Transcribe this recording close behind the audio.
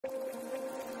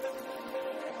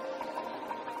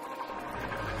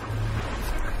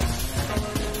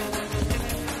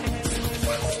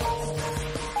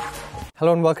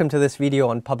Hello and welcome to this video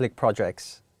on public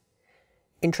projects.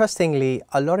 Interestingly,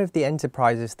 a lot of the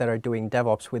enterprises that are doing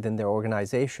DevOps within their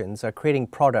organizations are creating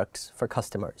products for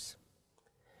customers.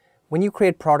 When you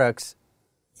create products,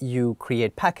 you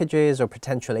create packages or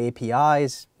potential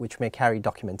APIs, which may carry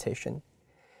documentation.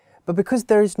 But because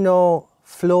there is no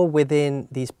flow within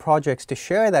these projects to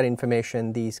share that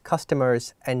information, these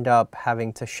customers end up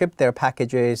having to ship their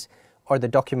packages or the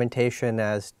documentation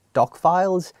as doc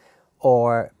files,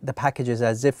 or the packages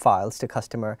as zip files to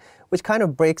customer, which kind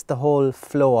of breaks the whole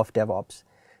flow of DevOps.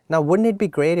 Now, wouldn't it be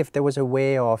great if there was a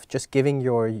way of just giving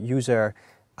your user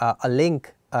a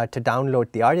link to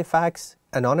download the artifacts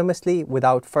anonymously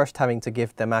without first having to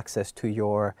give them access to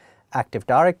your Active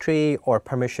Directory or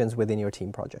permissions within your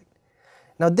team project?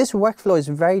 Now, this workflow is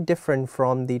very different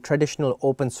from the traditional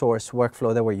open source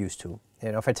workflow that we're used to.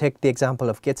 If I take the example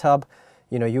of GitHub,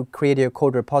 you create your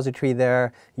code repository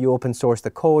there, you open source the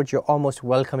code, you're almost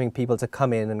welcoming people to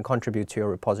come in and contribute to your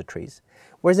repositories.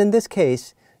 Whereas in this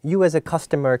case, you as a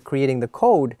customer creating the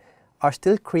code are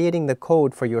still creating the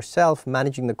code for yourself,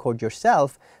 managing the code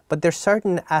yourself, but there's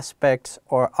certain aspects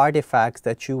or artifacts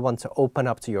that you want to open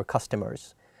up to your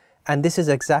customers. And this is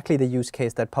exactly the use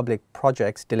case that Public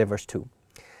Projects delivers to.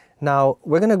 Now,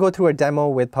 we're going to go through a demo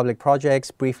with Public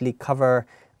Projects, briefly cover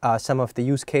some of the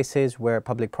use cases where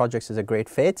Public Projects is a great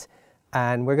fit,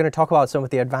 and we're going to talk about some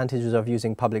of the advantages of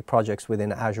using Public Projects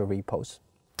within Azure repos.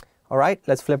 All right,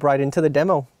 let's flip right into the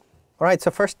demo. All right,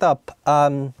 so first up,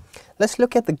 let's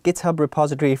look at the GitHub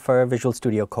repository for Visual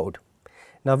Studio Code.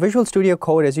 Now, Visual Studio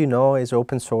Code, as you know, is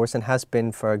open source and has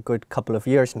been for a good couple of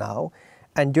years now.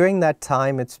 And during that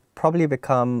time, it's probably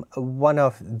become one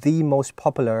of the most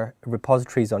popular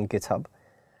repositories on GitHub.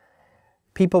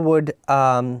 People would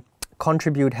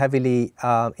contribute heavily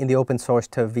in the open source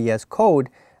to VS Code,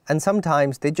 and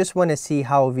sometimes they just want to see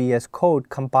how VS Code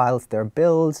compiles their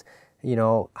builds,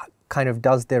 kind of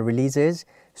does their releases.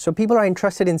 So people are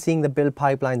interested in seeing the build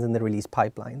pipelines and the release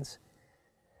pipelines.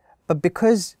 But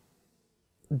because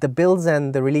the builds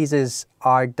and the releases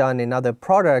are done in other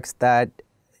products that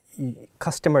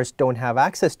customers don't have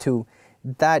access to,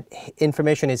 that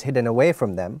information is hidden away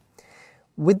from them.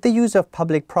 With the use of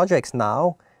Public Projects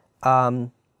now,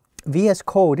 VS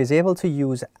Code is able to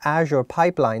use Azure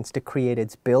Pipelines to create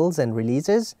its builds and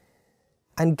releases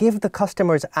and give the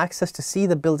customers access to see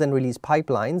the build and release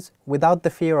pipelines without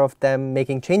the fear of them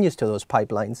making changes to those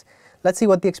pipelines. Let's see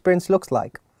what the experience looks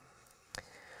like.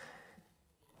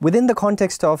 Within the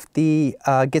context of the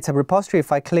GitHub repository,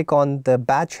 if I click on the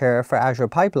badge here for Azure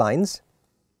Pipelines,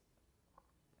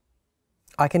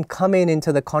 I can come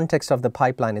into the context of the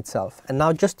pipeline itself. And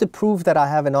now, just to prove that I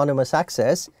have anonymous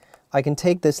access, I can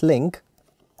take this link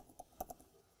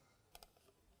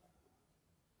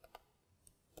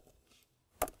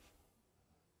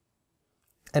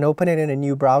and open it in a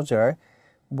new browser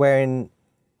wherein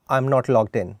I'm not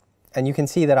logged in. And you can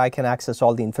see that I can access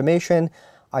all the information.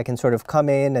 I can sort of come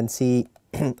in and see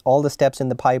all the steps in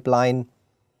the pipeline,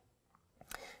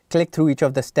 click through each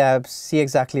of the steps, see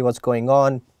exactly what's going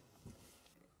on.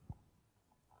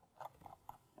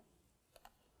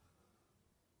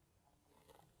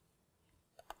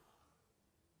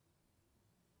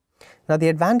 Now, the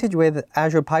advantage with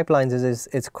Azure Pipelines is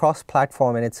it's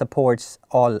cross-platform and it supports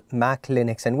all Mac,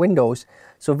 Linux, and Windows.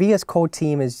 So VS Code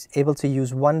team is able to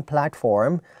use one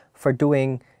platform for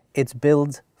doing its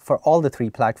builds for all the three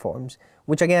platforms,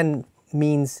 which again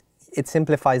means it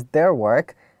simplifies their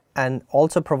work and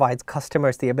also provides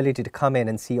customers the ability to come in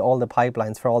and see all the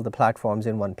pipelines for all the platforms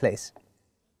in one place.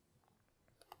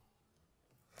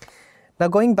 Now,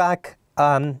 going back,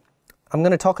 I'm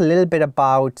going to talk a little bit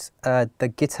about the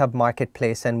GitHub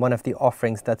Marketplace and one of the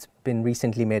offerings that's been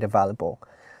recently made available.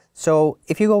 So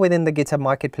if you go within the GitHub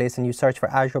Marketplace and you search for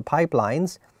Azure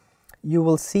Pipelines, you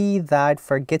will see that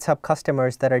for GitHub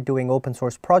customers that are doing open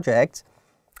source projects,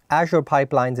 Azure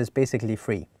Pipelines is basically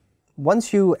free.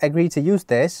 Once you agree to use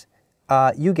this,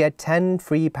 you get 10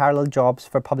 free parallel jobs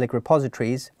for public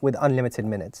repositories with unlimited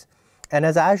minutes. And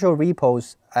as Azure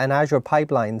repos and Azure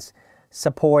Pipelines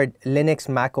support Linux,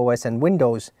 Mac OS, and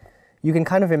Windows, you can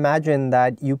kind of imagine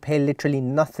that you pay literally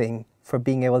nothing for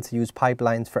being able to use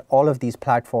pipelines for all of these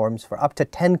platforms for up to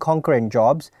 10 concurrent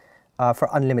jobs for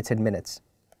unlimited minutes.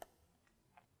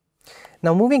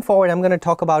 Now, moving forward, I'm going to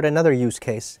talk about another use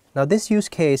case. Now, this use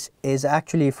case is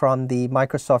actually from the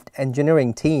Microsoft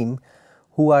engineering team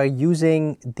who are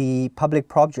using the public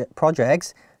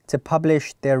projects to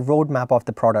publish their roadmap of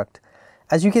the product.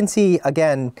 As you can see,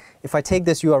 again, if I take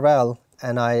this URL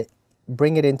and I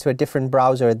bring it into a different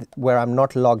browser where I'm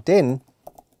not logged in,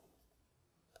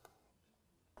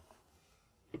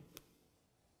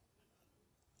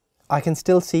 I can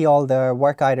still see all the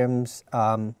work items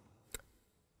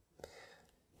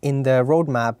in the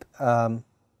roadmap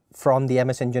from the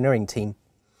MS Engineering team.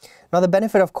 Now, the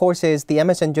benefit, of course, is the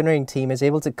MS Engineering team is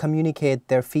able to communicate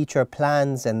their feature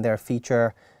plans and their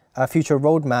future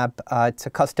roadmap to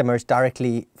customers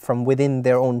directly from within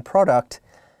their own product,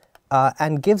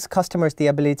 and gives customers the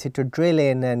ability to drill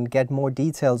in and get more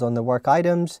details on the work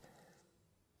items,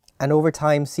 and over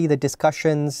time see the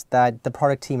discussions that the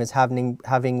product team is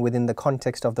having within the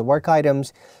context of the work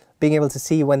items, being able to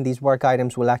see when these work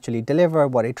items will actually deliver,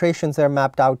 what iterations they're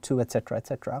mapped out to, etc.,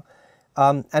 etc.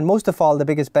 And most of all, the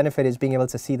biggest benefit is being able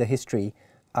to see the history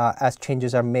as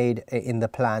changes are made in the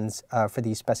plans for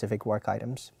these specific work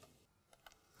items.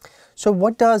 So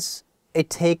what does it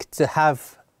take to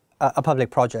have a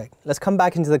public project? Let's come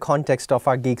back into the context of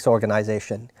our Geeks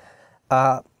organization.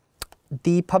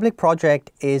 The public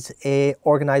project is an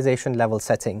organization level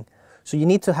setting. So you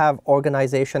need to have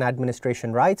organization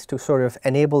administration rights to sort of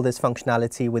enable this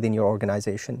functionality within your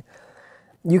organization.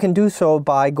 You can do so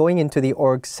by going into the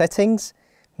org settings,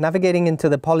 navigating into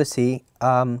the policy.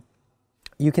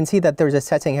 You can see that there's a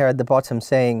setting here at the bottom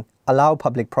saying allow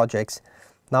public projects.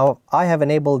 Now, I have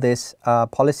enabled this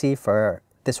policy for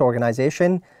this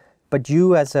organization, but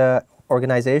you as an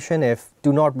organization, if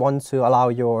do not want to allow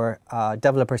your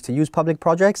developers to use public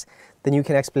projects, then you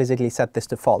can explicitly set this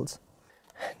to false.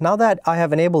 Now that I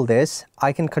have enabled this,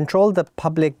 I can control the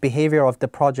public behavior of the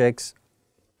projects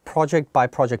project by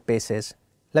project basis.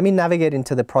 Let me navigate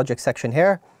into the project section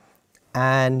here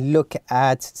and look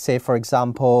at, say, for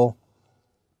example,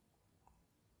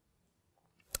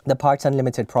 the Parts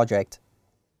Unlimited project.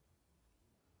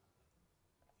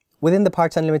 Within the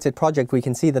Parts Unlimited project, we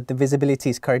can see that the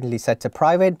visibility is currently set to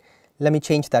private. Let me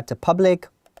change that to public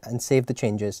and save the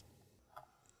changes.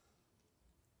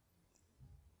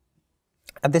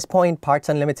 At this point, Parts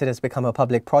Unlimited has become a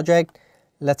public project.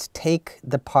 Let's take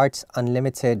the Parts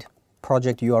Unlimited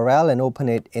project URL and open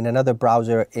it in another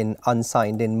browser in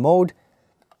unsigned in mode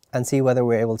and see whether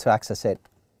we're able to access it.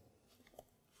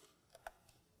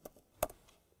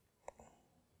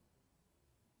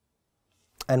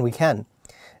 And we can.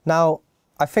 Now,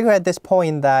 I figure at this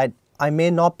point that I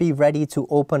may not be ready to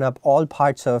open up all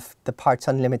parts of the Parts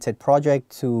Unlimited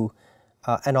project to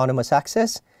anonymous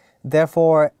access.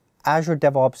 Therefore, Azure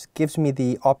DevOps gives me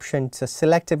the option to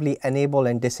selectively enable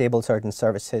and disable certain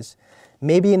services.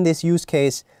 Maybe in this use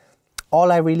case,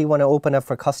 all I really want to open up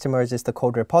for customers is the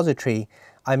code repository.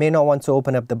 I may not want to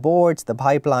open up the boards, the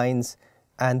pipelines,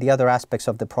 and the other aspects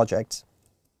of the project.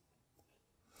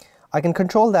 I can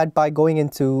control that by going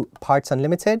into Parts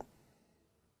Unlimited,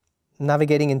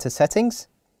 navigating into Settings,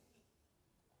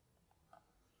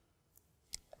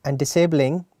 and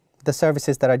disabling the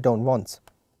services that I don't want.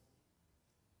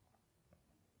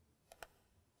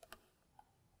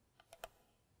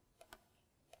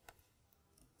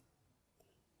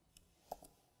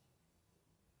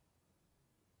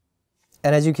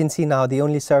 And as you can see now, the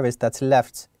only service that's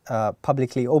left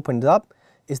publicly opened up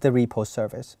is the repo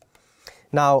service.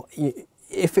 Now,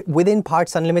 if within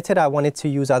Parts Unlimited I wanted to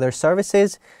use other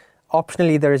services,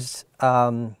 optionally there's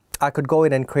I could go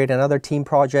in and create another team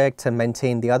project and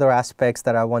maintain the other aspects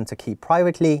that I want to keep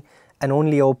privately and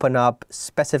only open up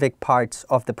specific parts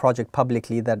of the project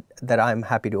publicly that I'm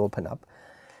happy to open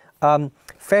up.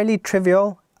 Fairly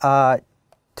trivial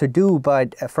to do,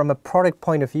 but from a product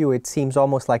point of view, it seems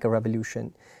almost like a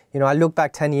revolution. You know, I look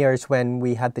back 10 years when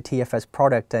we had the TFS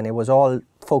product and it was all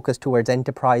focused towards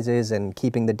enterprises and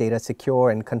keeping the data secure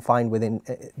and confined within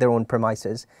their own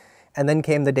premises. And then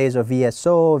came the days of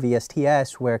VSO,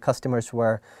 VSTS, where customers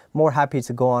were more happy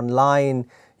to go online,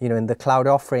 you know, in the cloud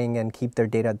offering and keep their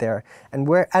data there. And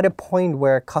we're at a point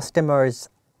where customers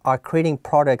are creating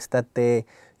products that they,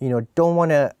 you know, don't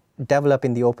want to develop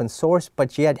in the open source,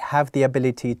 but yet have the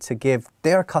ability to give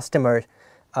their customers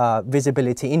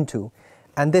visibility into.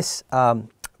 And this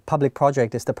public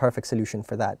project is the perfect solution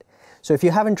for that. So if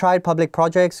you haven't tried public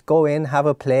projects, go in, have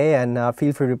a play, and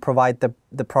feel free to provide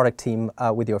the product team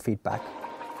with your feedback.